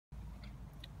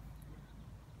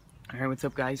Alright, what's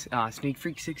up guys? Sneak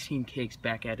Freak 16 Cakes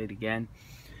back at it again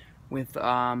with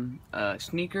a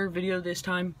sneaker video this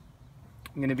time.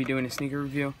 I'm going to be doing a sneaker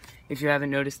review. If you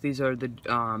haven't noticed, these are the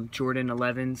Jordan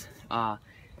 11s.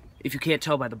 If you can't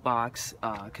tell by the box,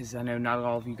 because I know not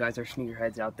all of you guys are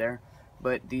sneakerheads out there,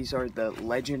 but these are the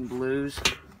Legend Blues.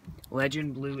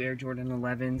 Legend Blue Air Jordan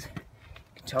 11s. You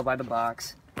can tell by the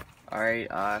box. Alright,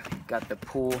 got the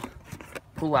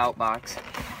pull out box.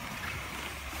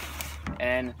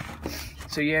 And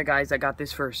so yeah guys, I got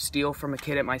this for a steal from a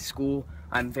kid at my school.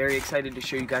 I'm very excited to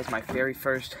show you guys my very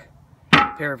first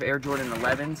pair of Air Jordan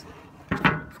 11s.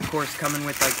 Of course coming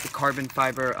with like the carbon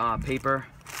fiber paper.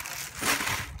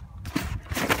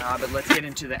 But let's get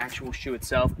into the actual shoe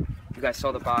itself. You guys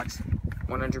saw the box,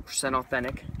 100%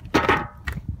 authentic.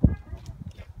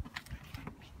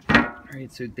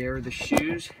 Alright, so there are the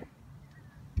shoes.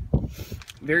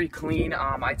 Very clean,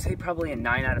 I'd say probably a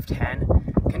 9 out of 10.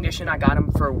 Condition, I got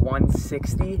them for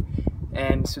 $160,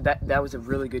 and so that was a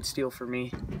really good steal for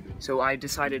me. So I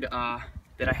decided that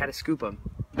I had to scoop them.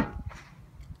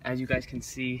 As you guys can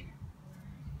see,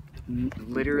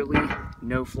 literally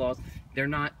no flaws. They're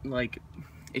not like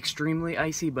extremely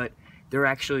icy, but they're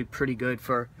actually pretty good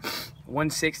for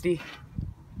 $160.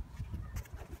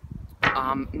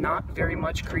 Not very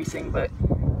much creasing, but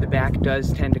the back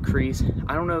does tend to crease.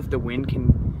 I don't know if the wind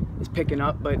is picking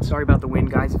up, but sorry about the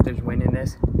wind guys if there's wind in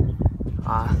this.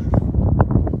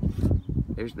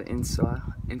 There's the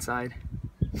inside.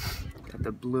 Got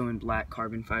the blue and black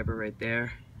carbon fiber right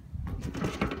there.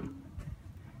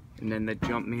 And then the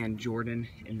Jumpman Jordan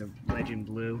in the Legend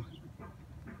Blue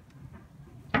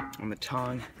on the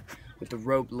tongue with the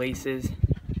rope laces.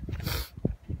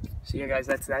 So yeah guys,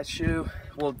 that's that shoe.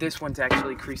 Well, this one's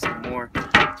actually creasing more.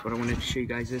 That's what I wanted to show you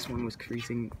guys. This one was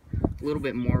creasing a little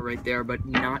bit more right there, but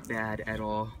not bad at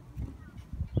all.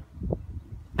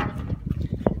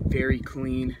 Very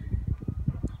clean.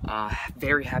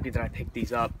 Very happy that I picked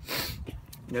these up.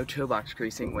 No toe box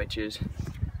creasing, which is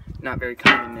not very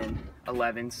common in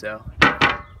 11, so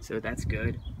that's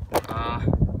good.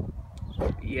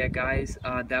 Yeah guys,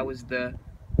 that was the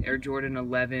Air Jordan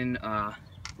 11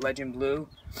 Legend Blue.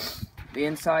 The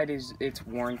inside it's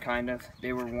worn kind of.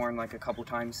 They were worn like a couple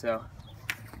times, so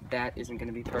that isn't going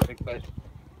to be perfect, but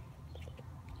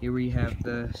here we have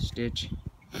the stitch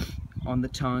on the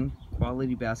tongue.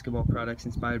 Quality basketball products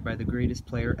inspired by the greatest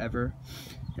player ever.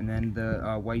 And then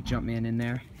the white Jumpman in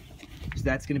there. So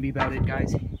that's going to be about it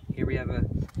guys. Here we have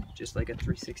just like a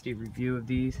 360 review of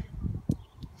these.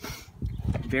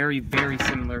 Very, very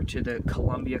similar to the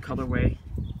Columbia colorway.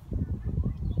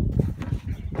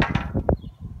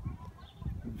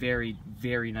 Very,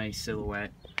 very nice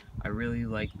silhouette. I really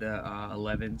like the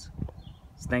 11s.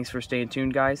 So thanks for staying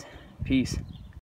tuned guys. Peace.